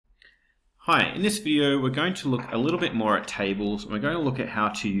Hi, in this video we're going to look a little bit more at tables. We're going to look at how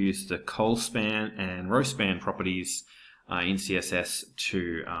to use the colspan and rowspan properties in CSS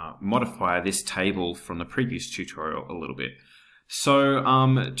to modify this table from the previous tutorial a little bit.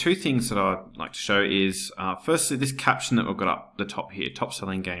 So two things that I'd like to show is firstly this caption that we've got up the top here, top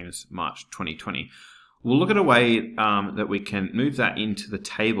selling games March 2020. We'll look at a way that we can move that into the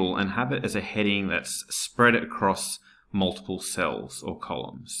table and have it as a heading that's spread across multiple cells or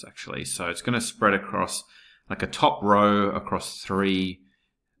columns actually. So it's going to spread across like a top row across three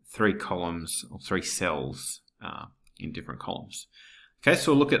columns or three cells in different columns. Okay,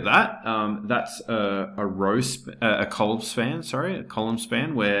 so we'll look at that. That's a column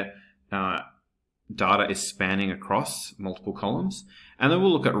span where data is spanning across multiple columns. And then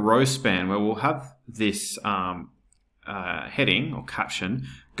we'll look at row span where we'll have this heading or caption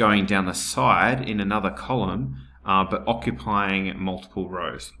going down the side in another column but occupying multiple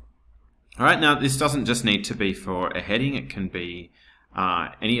rows. All right, now this doesn't just need to be for a heading, it can be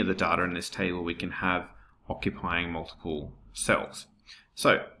any of the data in this table we can have occupying multiple cells.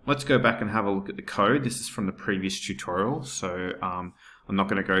 So let's go back and have a look at the code. This is from the previous tutorial, so I'm not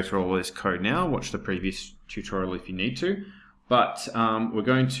going to go through all this code now. Watch the previous tutorial if you need to, but we're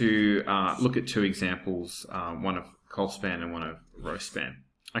going to look at two examples, one of colspan and one of rowspan.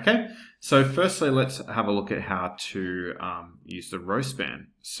 Okay, so firstly let's have a look at how to use the rowspan.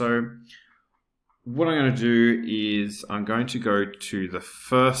 So what I'm going to do is I'm going to go to the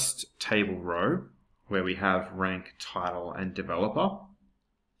first table row where we have rank, title, and developer. All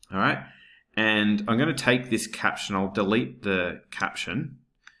right, and I'm going to take this caption, I'll delete the caption,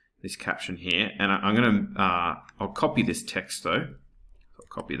 this caption here, and I'm going to, I'll copy this text though. I'll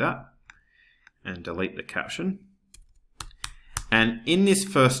copy that and delete the caption. And in this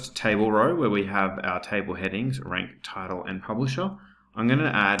first table row where we have our table headings, rank, title, and publisher, I'm going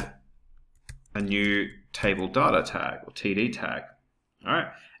to add a new table data tag or TD tag. All right,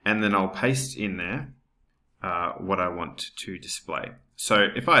 and then I'll paste in there what I want to display. So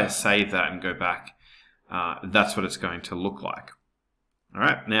if I save that and go back, that's what it's going to look like. All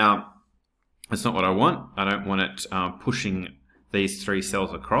right, now that's not what I want. I don't want it pushing these three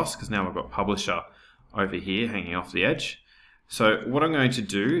cells across because now we've got publisher over here hanging off the edge. So what I'm going to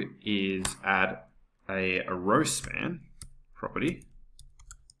do is add a rowspan property.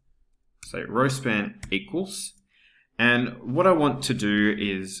 So rowspan equals, and what I want to do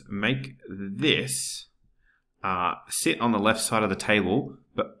is make this sit on the left side of the table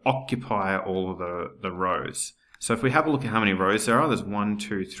but occupy all of the rows. So if we have a look at how many rows there are, there's 1,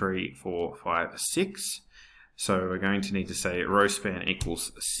 2, 3, 4, 5, 6. So we're going to need to say rowspan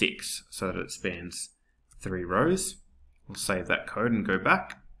equals 6 so that it spans 3 rows. We'll save that code and go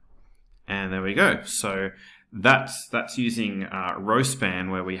back, and there we go. So that's using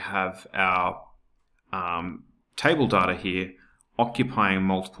rowspan where we have our table data here occupying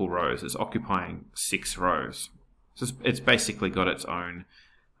multiple rows. It's occupying 6 rows. So it's basically got its own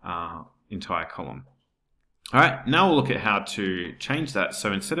entire column. All right, now we'll look at how to change that.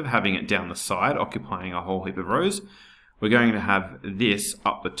 So instead of having it down the side occupying a whole heap of rows, we're going to have this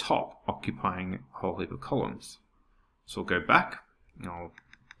up the top occupying a whole heap of columns. So we'll go back, and I'll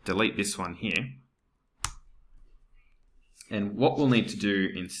delete this one here. And what we'll need to do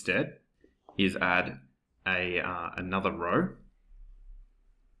instead is add another row.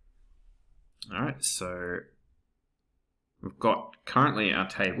 All right, so we've got currently our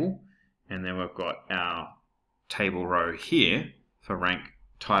table, and then we've got our table row here for rank,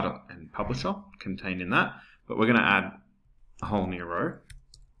 title, and publisher contained in that. But we're going to add a whole new row.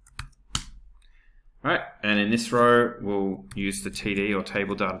 All right, and in this row, we'll use the TD or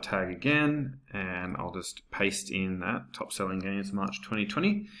table data tag again, and I'll just paste in that top selling games March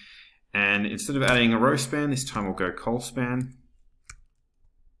 2020. And instead of adding a row span, this time we'll go colspan.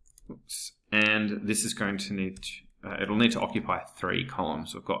 Oops. And this is going to need, it'll need to occupy 3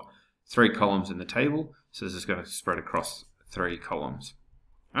 columns. We've got 3 columns in the table, so this is going to spread across 3 columns.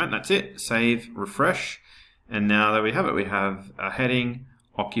 All right, that's it. Save, refresh, and now there we have it. We have a heading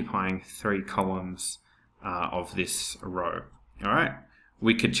occupying 3 columns of this row. All right,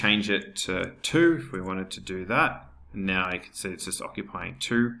 we could change it to 2 if we wanted to do that. Now you can see it's just occupying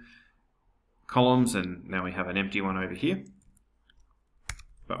 2 columns, and now we have an empty one over here,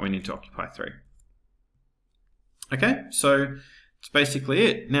 but we need to occupy 3. Okay, so that's basically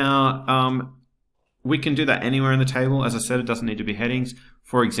it. Now we can do that anywhere in the table. As I said, it doesn't need to be headings.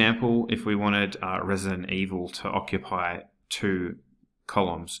 For example, if we wanted Resident Evil to occupy 2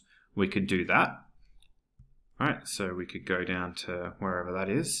 columns, we could do that. All right, so we could go down to wherever that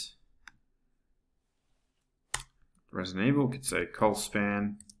is. Resident Evil, could say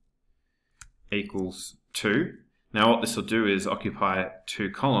colspan equals 2. Now what this will do is occupy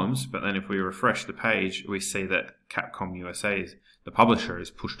 2 columns, but then if we refresh the page, we see that Capcom USA, the publisher, is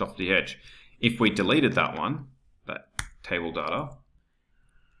pushed off the edge. If we deleted that one, that table data,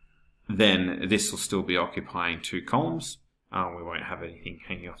 then this will still be occupying 2 columns. We won't have anything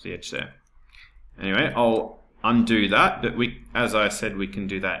hanging off the edge there. Anyway, I'll undo that, but as I said, we can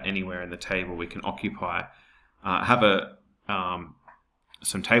do that anywhere in the table. We can occupy, have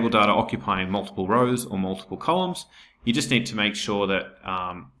some table data occupying multiple rows or multiple columns. You just need to make sure that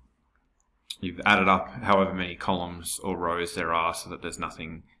you've added up however many columns or rows there are so that there's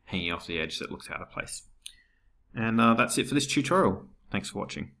nothing hanging off the edge that looks out of place. And that's it for this tutorial. Thanks for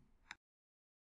watching.